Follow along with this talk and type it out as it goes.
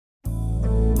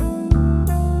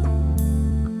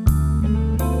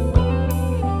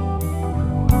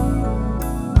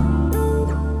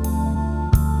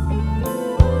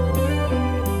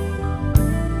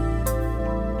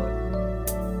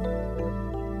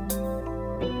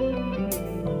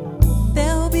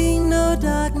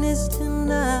darkness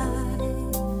tonight,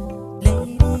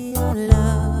 lady, our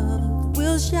love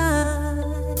will shine,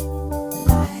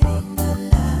 lighting the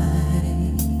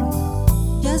light.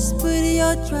 Just put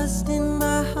your trust in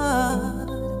my heart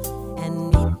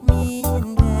and meet me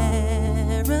in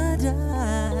paradise.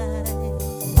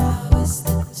 Now is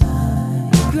the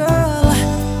time, girl.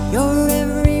 You're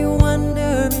every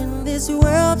wonder in this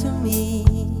world to me,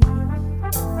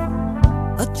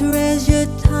 a treasure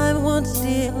time won't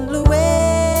steal away.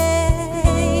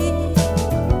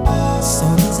 So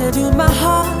listen to my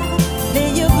heart,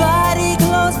 lay your body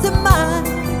close to mine.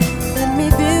 Let me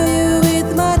fill you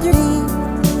with my dream,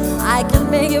 I can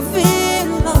make you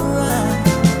feel alright.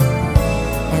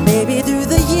 And maybe through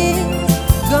the years,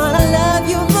 gonna love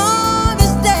you more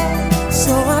each day.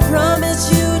 So I promise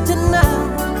you tonight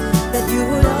that you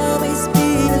will always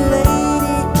be the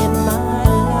lady in my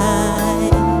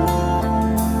life.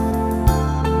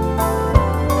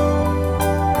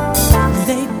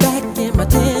 Lay back in my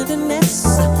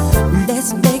tenderness,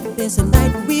 let's make this a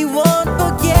night we won't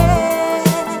forget.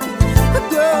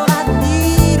 Girl, I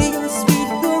need your sweet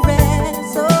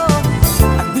caress. Oh,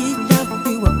 I reach out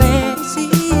through a fantasy,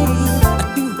 I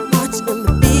do watch on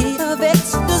the beat of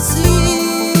ecstasy.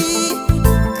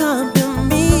 Come to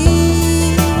me,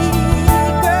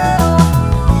 girl,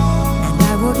 and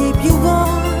I will keep you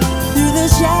warm through the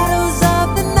shadows of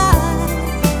the night.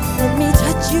 Let me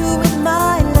touch you with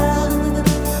my love,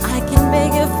 I can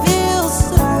make you feel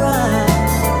so right.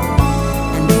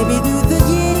 And maybe through the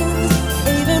years,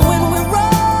 even when we're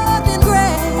old and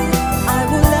gray, I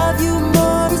will love you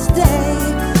more each day,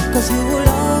 'cause you will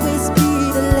always be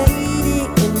the lady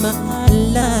in my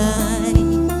life.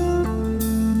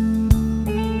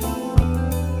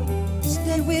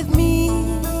 Stay with me,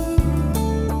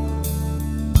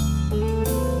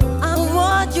 I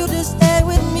want you to stay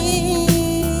with me.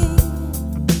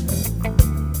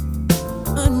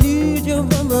 I need you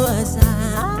by my side.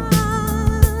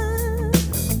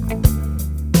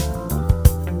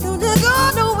 Don't you go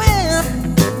nowhere.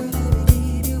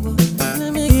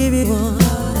 Let me give you one,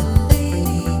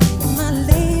 my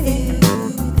lady,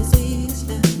 the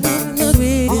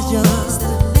sweetest joy.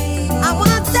 I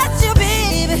wanna touch you,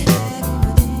 baby.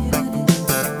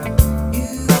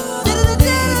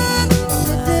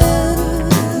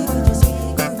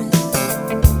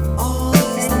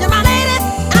 You're my lady,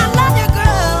 I love you,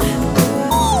 girl.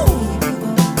 Ooh.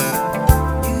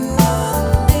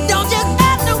 Don't you go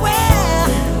nowhere.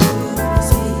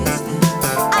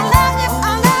 I love you,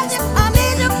 I love you, I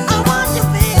need you, I want you,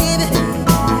 baby.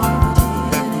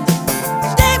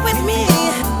 Stay with me.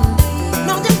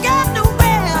 Don't you go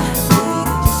nowhere.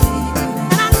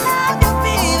 And I love you,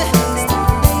 baby.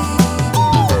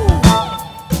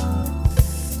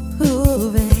 Ooh, ooh,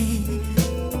 baby.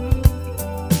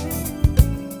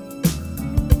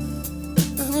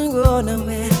 I don't go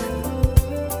nowhere.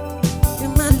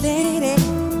 You're my lady.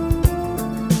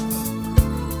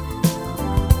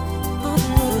 All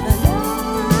through the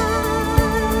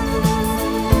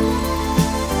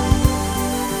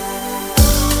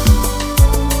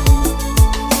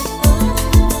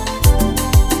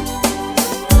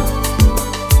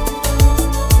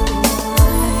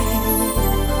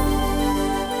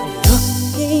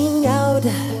looking out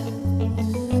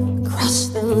across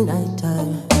the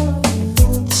nighttime,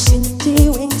 the city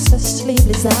winks a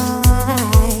sleepless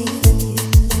eye.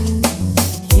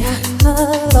 Yeah,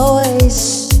 I'll always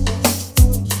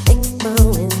shake my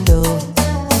window,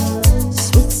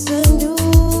 sweet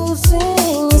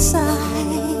seducing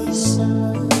sighs.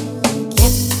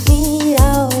 Get me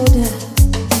out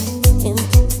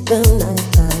into the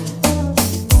nighttime,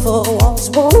 for walls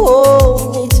won't hold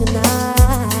me tonight.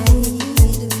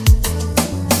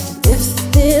 If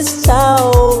this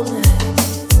town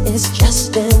is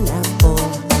just an apple,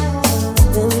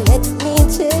 then let me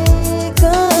take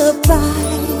a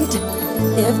bite.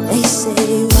 If they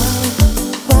say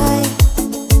why,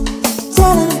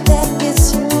 tell them that it's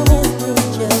human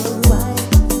nature. Why,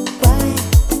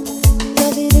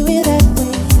 does it do it that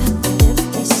way? If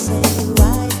they say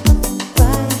why,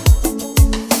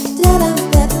 tell them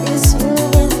that it's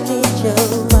human nature.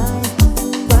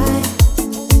 Why,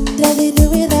 does it do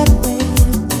it that way?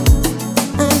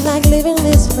 I like living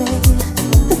this way,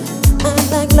 I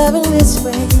like loving this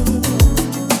way.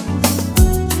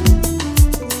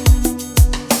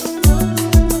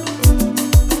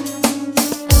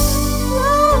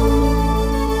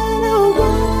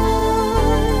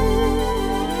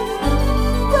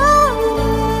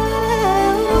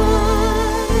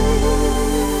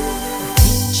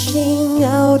 Reaching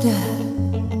out,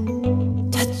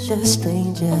 touch a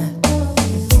stranger.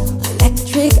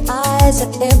 Electric eyes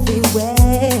are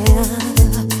everywhere.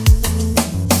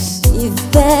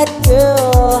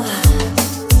 girl,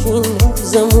 she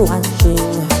knows I'm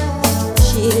watching.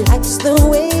 She likes the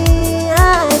way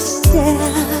I stare.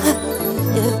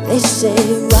 If they say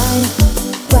why,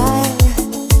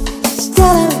 just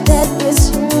tell them that it's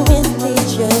human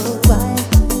nature. Why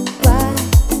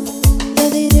do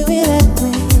they do it that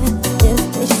way? If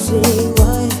they say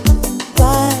why,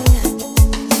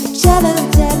 tell them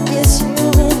that it's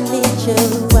human nature.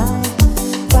 Why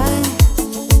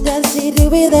does he do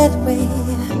it that way?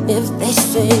 If they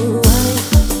say why,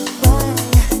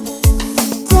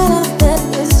 tell them that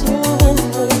it's human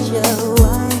nature.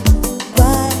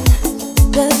 Why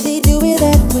does he do it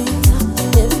that way?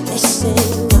 If they say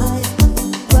why,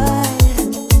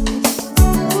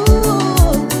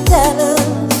 ooh, tell them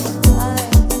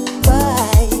why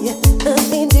does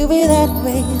he do it that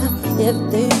way? If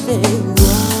they say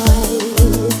why,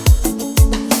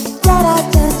 da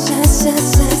da da da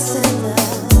da da.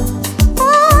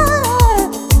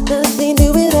 Does he do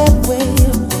it that way?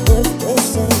 If they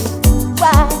say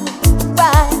why,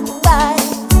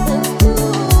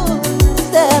 ooh,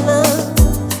 tell them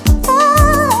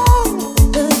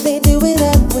does he do it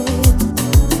that way?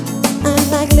 I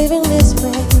like living this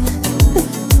way.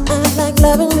 I like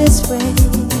loving this way.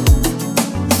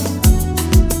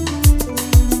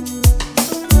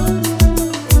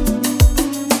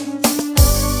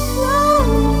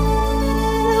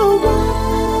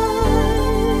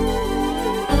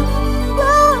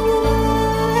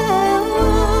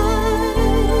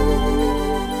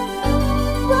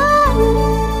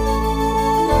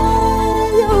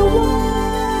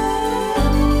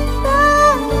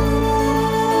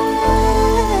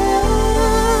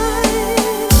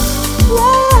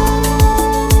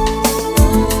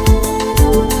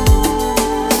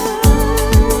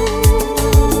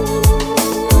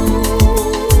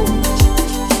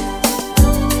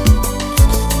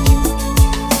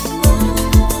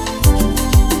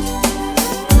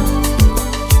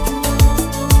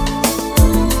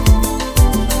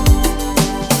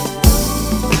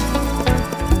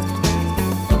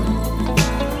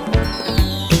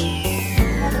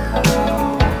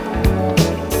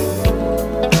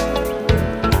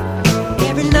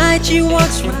 She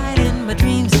walks right in my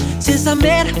dreams since I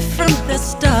met her from the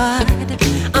start.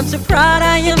 I'm so proud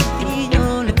I am the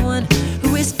only one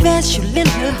who is special in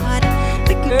her heart.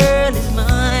 The girl is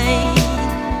mine.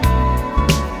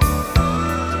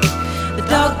 The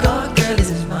doggone girl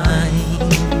is mine.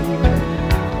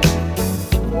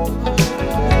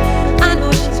 I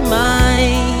know she's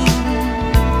mine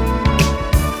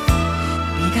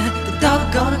because the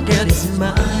doggone girl is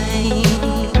mine.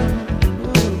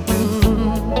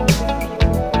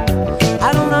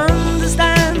 I don't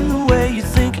understand the way you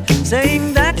think,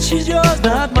 saying that she's yours,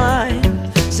 not mine.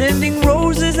 Sending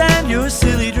roses and your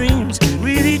silly dreams,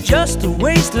 really just a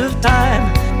waste of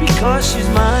time, because she's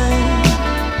mine.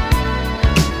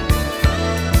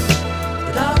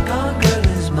 The doggone girl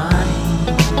is mine.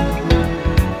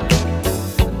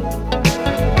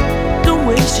 Don't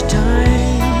waste your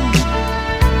time,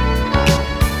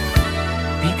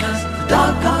 because the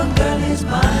doggone girl is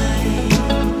mine.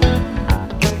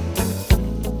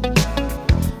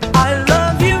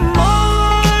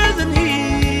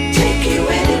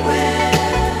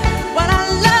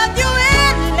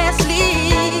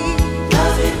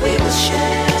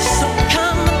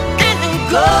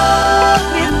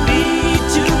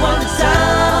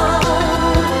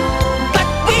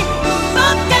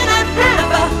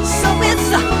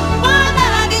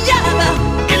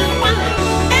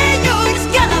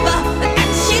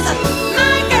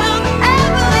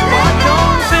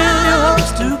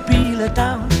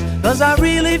 Cause I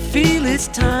really feel it's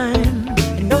time.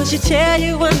 I know she'll tell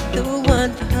you I'm the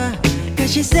one for her,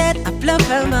 cause she said I blow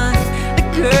her mind. The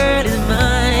girl is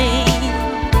mine.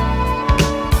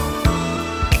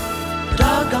 The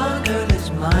doggone girl is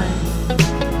mine.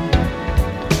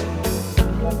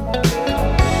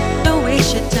 Don't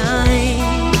waste your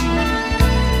time,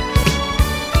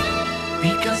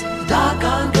 because the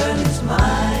doggone girl is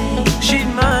mine. She's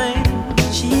mine.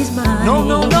 She's mine.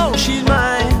 No, she's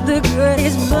mine. The girl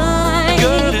is mine. The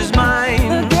girl is mine.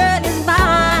 The girl is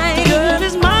mine. The girl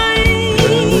is mine.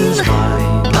 The girl is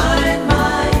mine.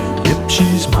 Mine. Yep,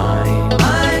 she's mine.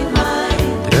 Mine.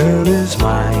 The girl is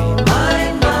mine.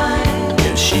 Mine.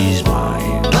 Yes, she's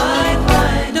mine.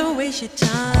 Don't waste your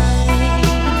time,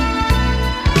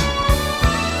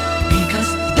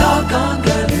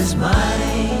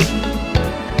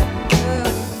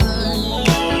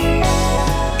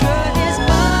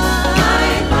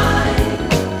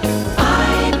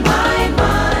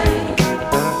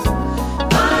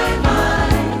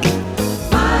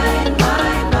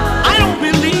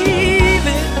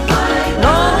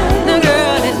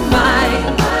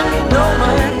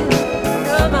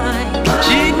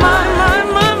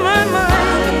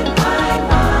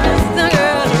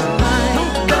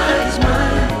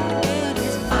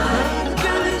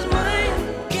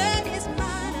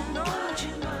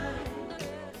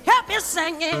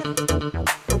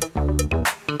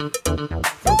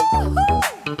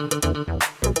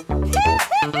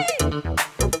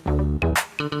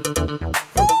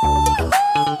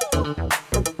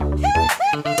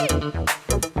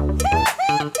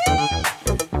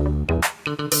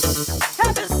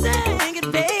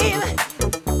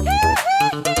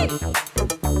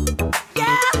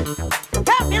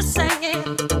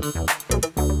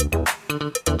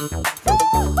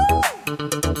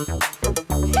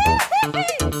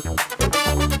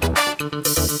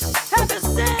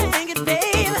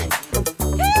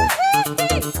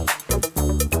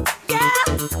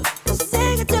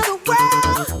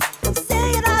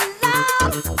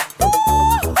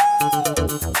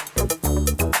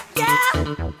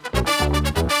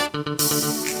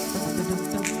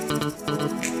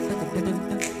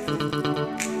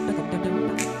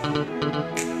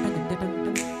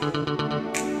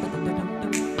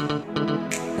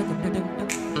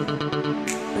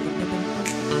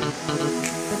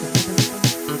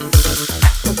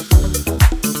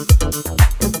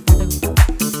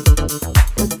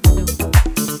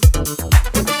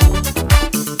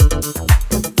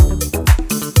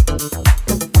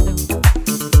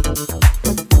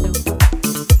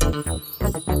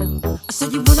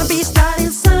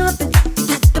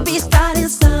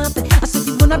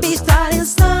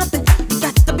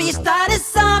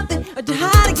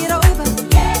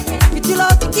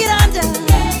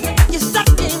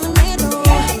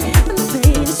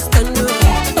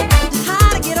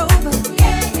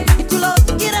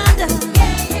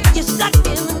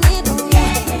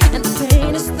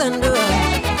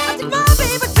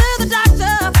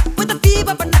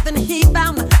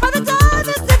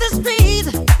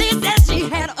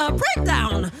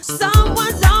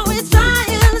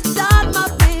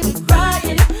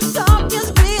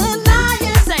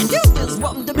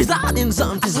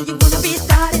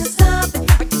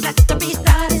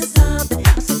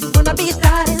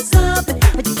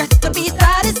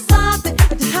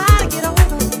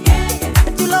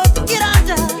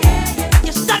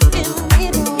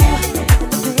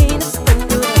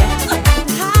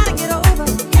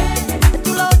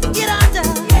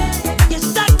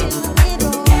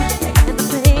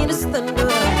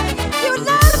 Thunder.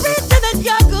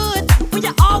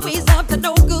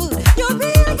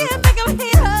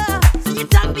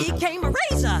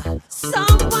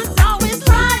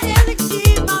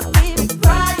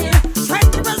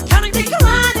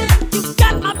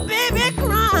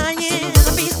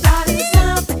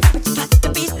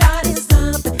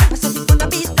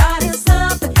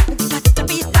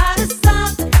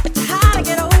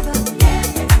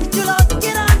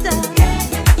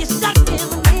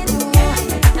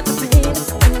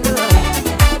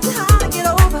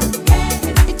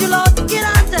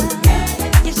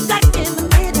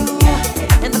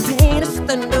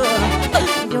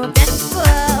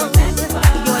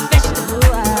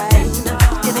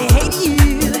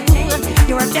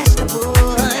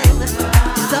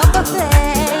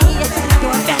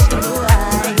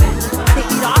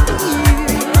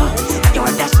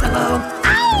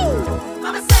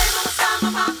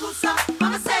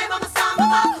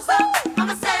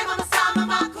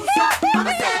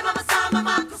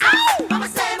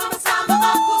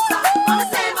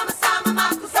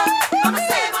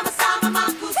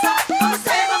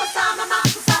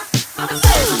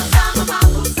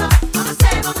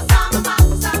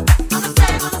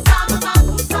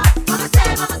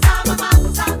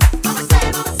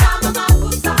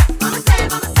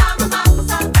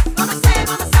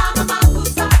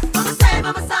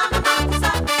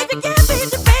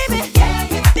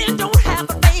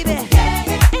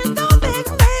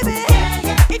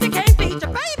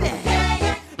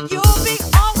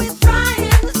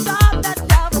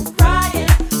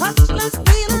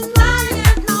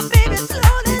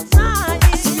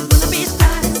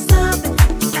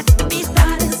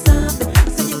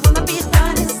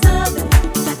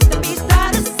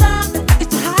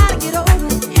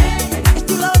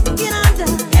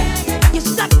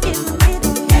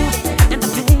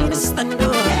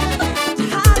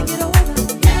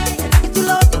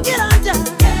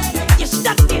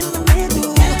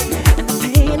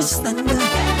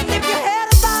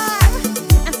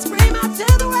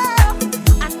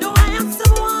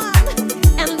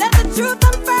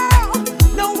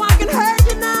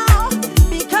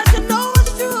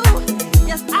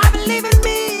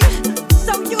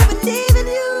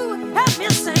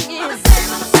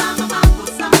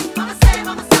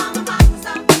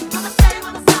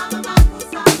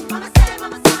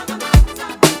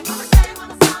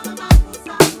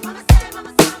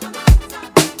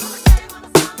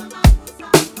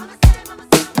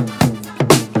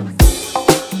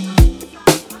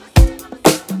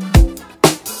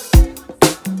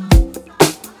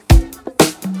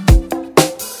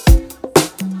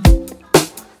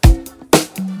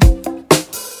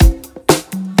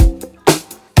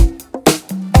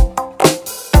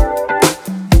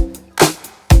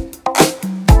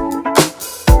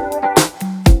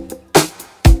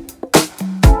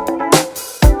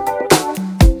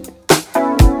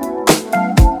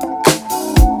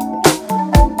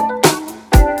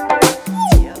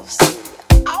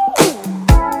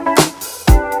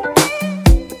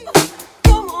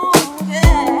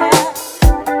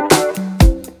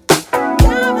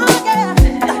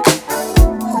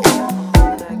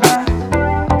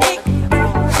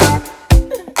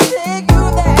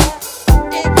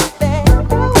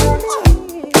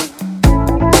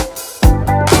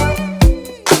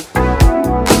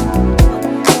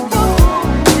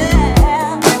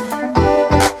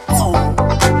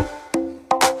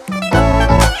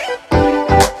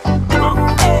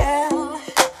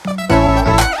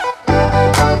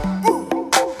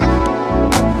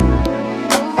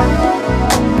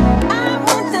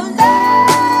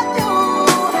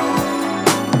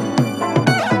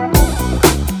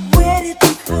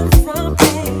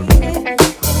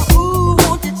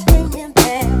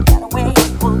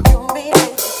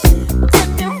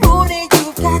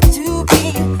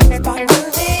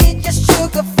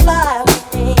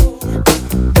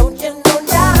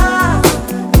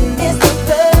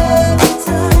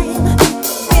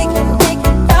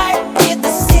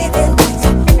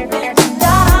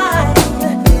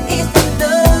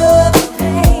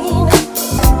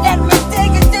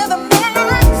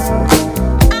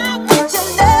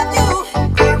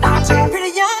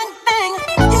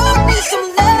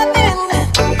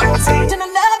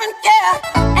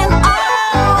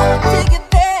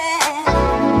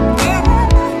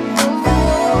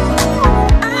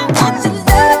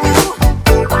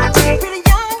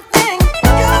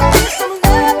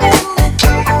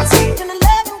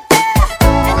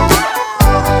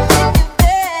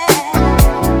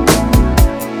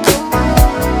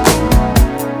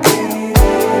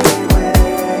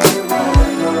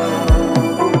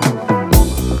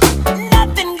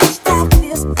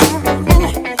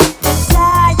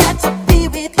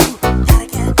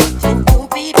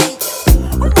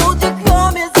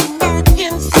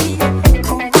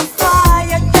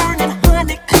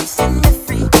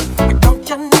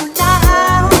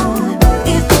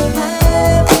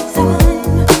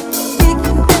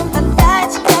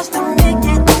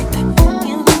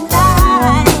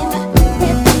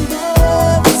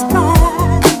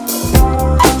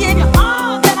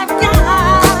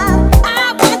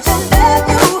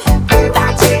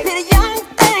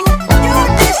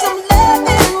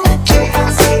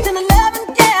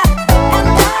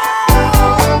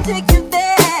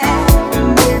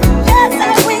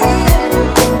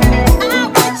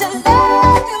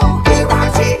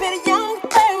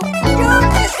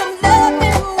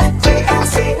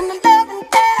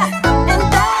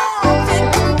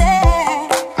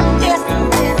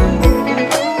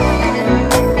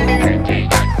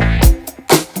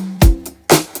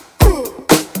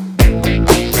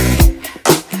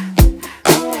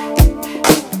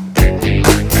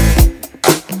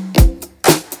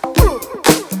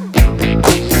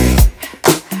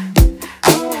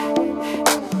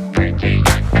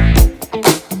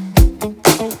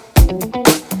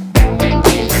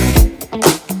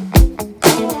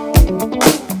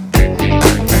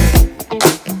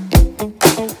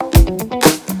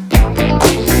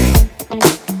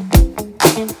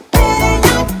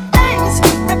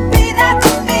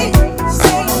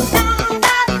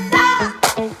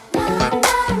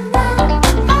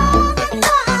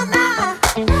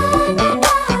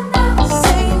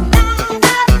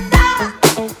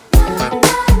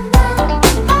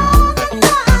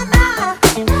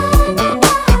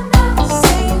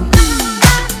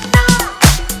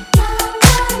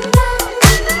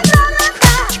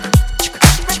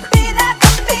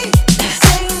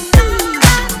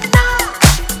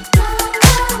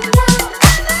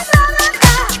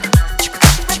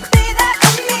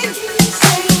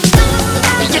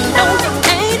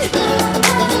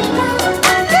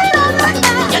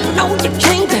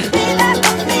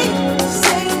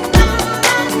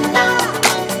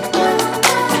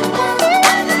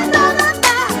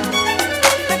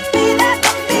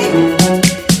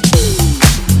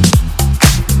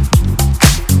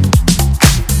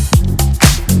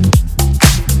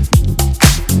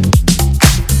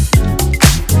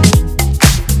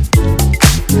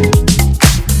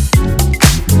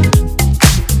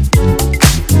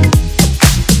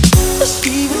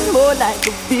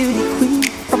 beauty queen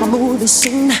from a movie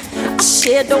scene. I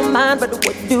sure don't mind, but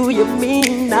what do you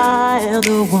mean? I am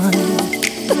the one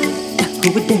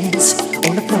who would dance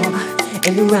on the floor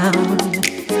and around.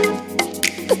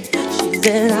 She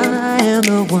said I am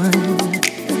the one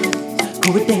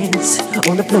who would dance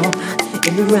on the floor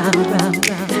and around, round,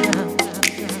 round, round.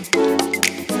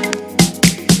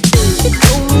 She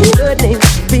told me her name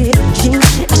was Billie Jean,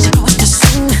 and she used to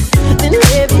sing. Then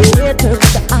heavy hair turned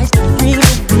to ice cream,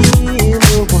 and being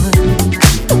the one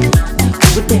who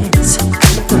would dance on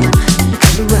the floor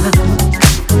and around.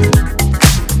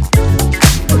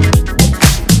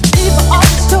 People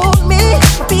always told me,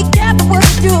 be careful what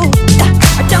you do.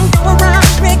 Don't go around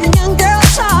breaking young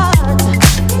girls' hearts.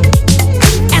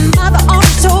 And mother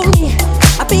always told me,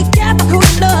 be careful who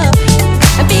you love,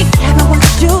 and be careful what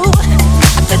you do.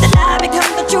 After the lie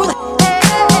becomes the truth.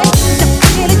 The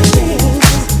Billie Jean,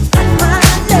 not my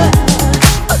love.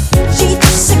 She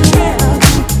just a girl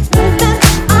that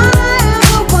I am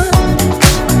the one,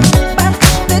 but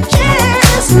the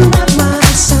kiss not my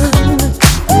son.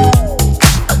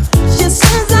 She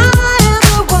says I am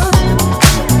the one,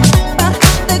 but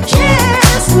the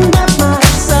kiss not my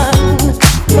son.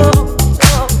 Oh,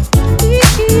 oh.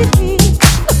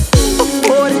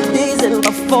 40 days and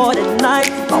for 40 nights,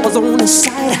 I was on the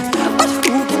side. But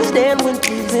who can stand when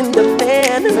she's in the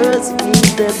band? Her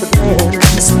sweet as the band.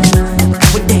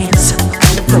 We dance on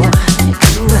the floor and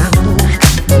around.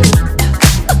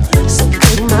 So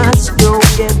take my strong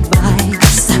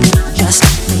advice. Just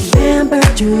remember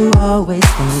to always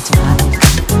think twice.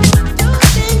 Don't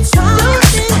think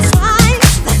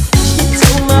twice. She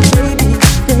told my baby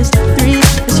there's 3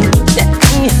 you that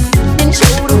me. And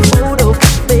showed a photo,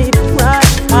 baby, right,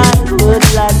 I would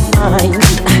like mine.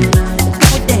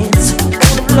 We dance on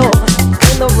the floor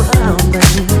and around.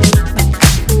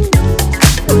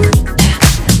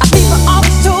 People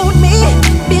always told me,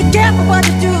 be careful what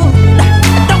you do.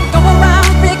 Don't go around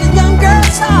breaking young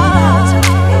girls' hearts.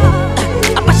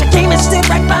 But she came and stood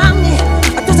right by me.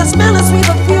 Does I smell a sweet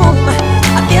perfume?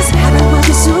 This happened way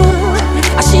too soon.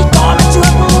 She called me to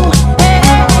her room.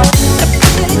 The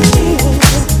Billie Jean,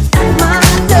 not my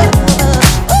love.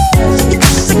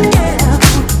 She's a girl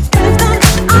that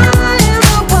I am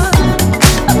the one,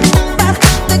 but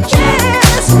the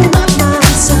kiss not my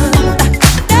son.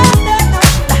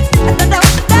 No.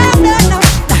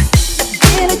 The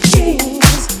Billie Jean,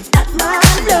 not my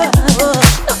love.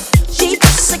 She's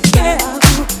just a girl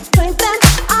claims that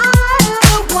I am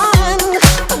the one,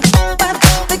 but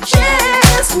the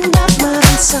kiss not my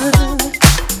son.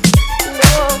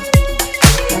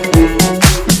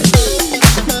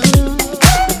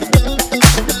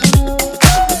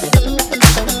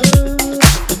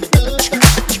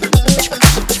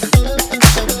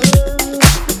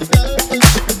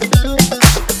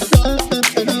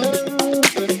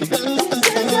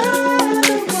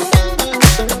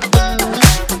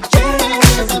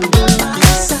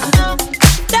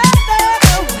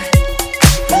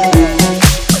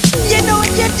 You know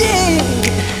what you did,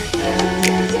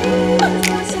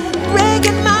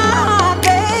 breaking my heart,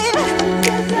 babe.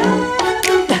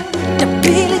 The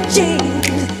Billie Jean,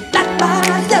 not my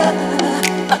love.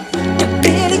 The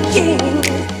Billie Jean,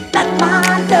 not my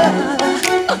love.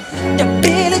 The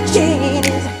Billie Jean,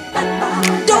 not my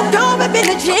love. Don't call me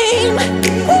Billie Jean.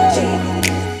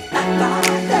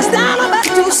 It's not about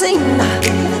to sing.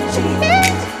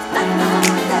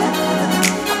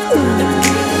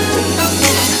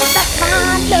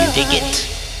 Dig it.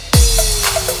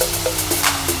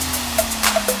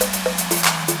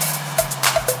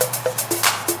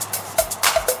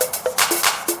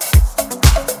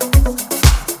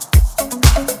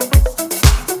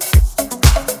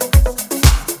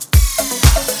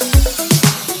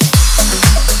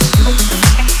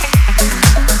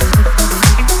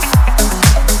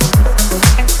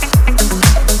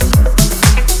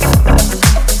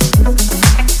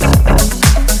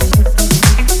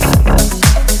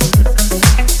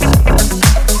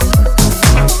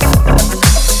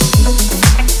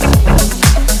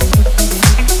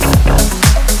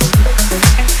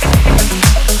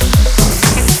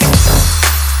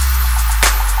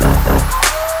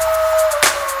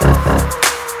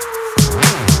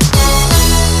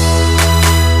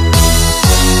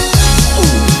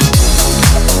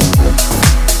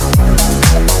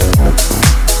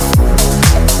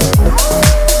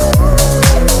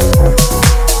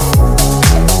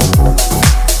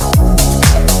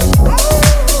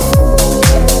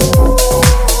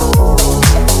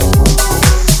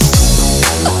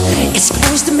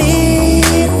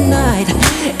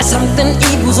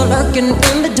 lurking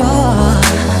in the dark.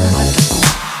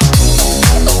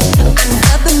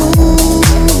 Under the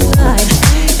moonlight,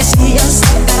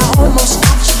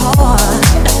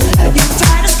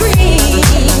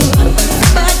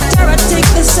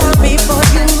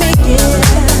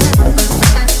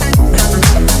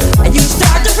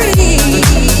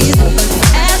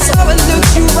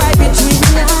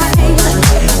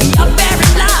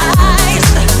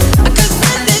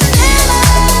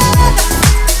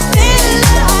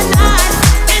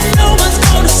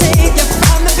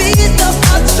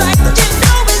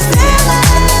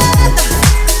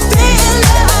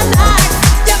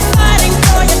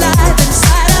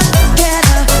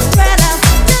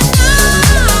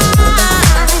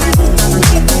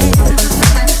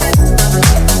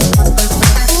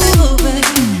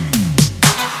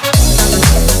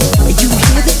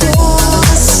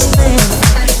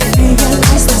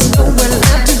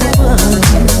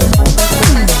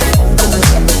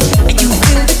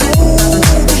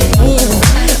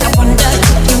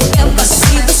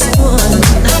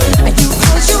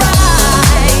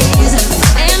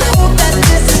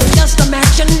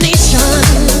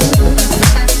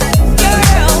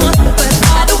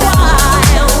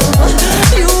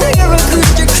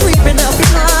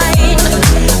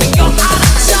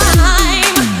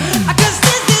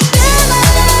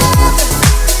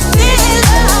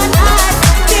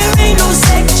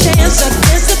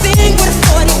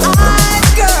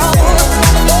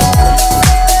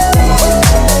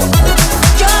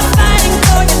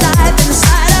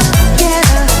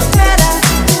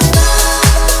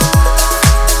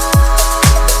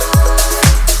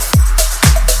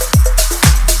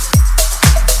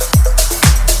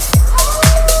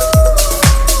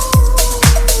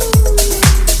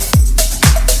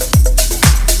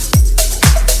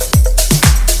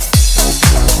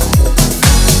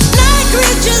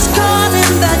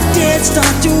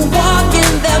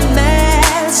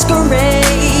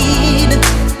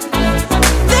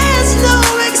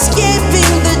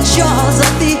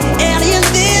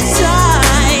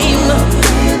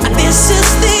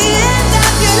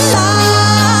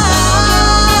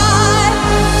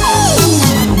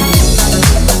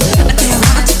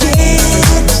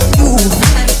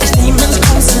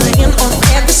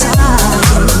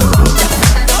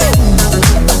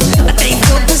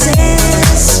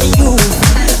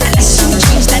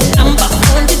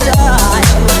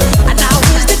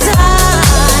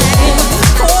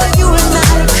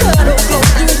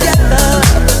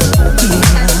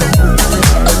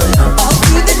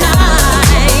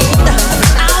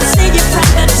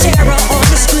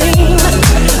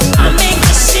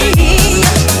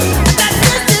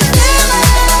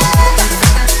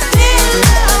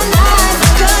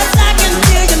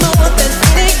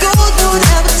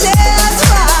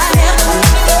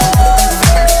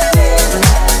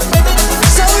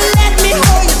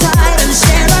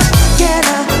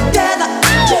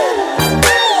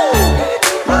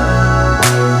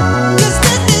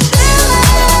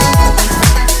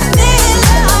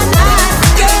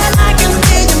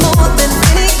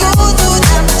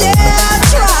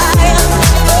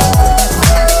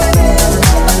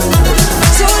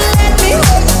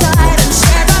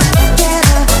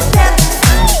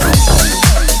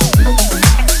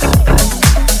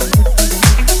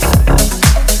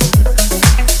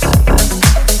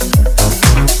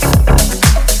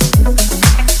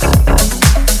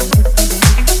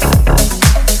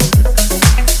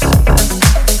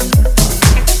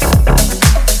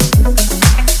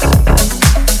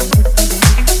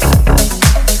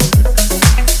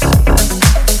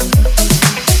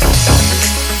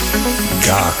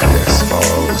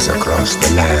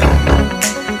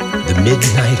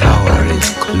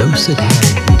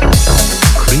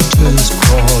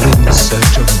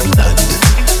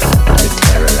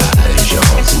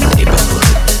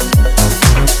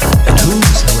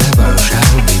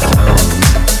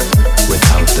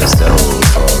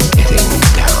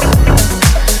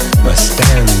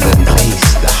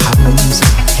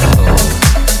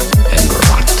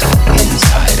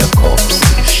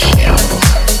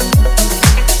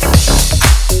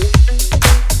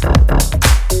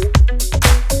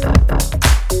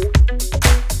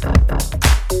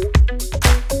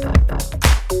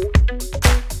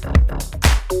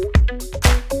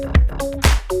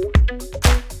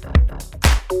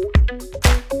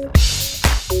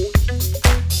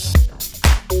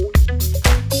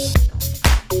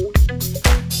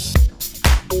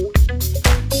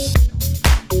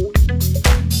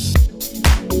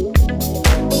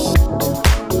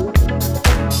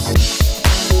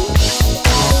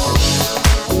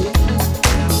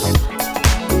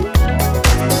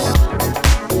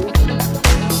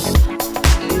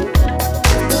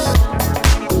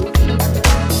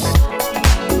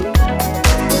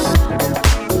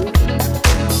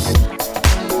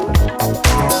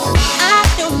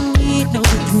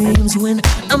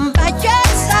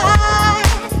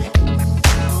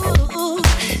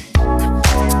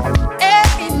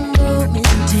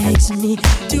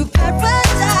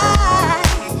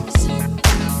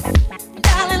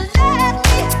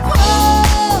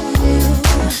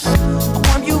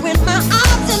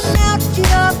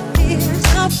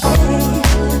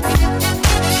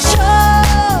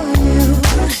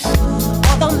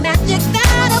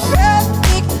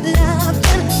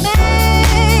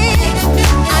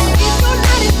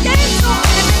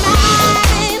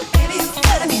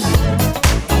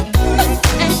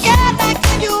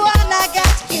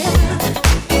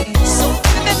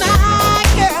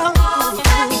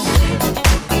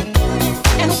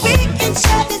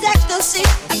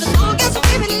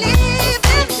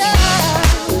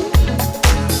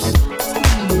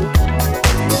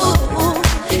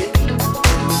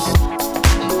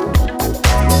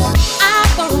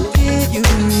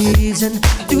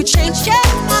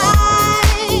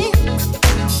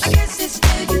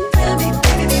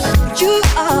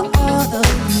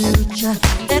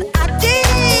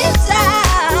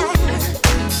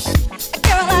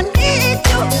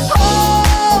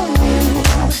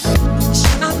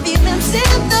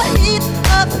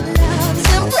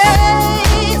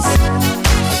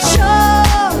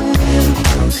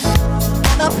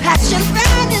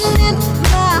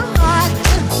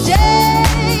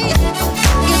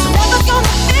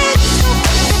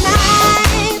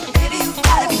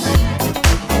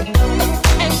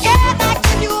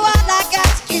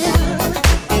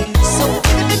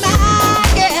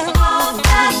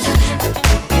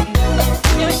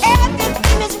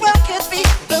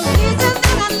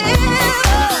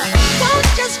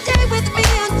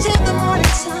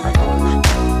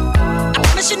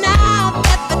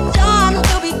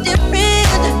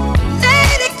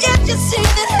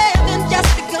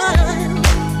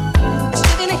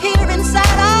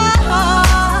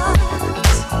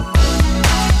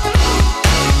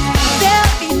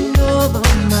 There'll be no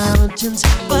more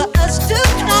mountains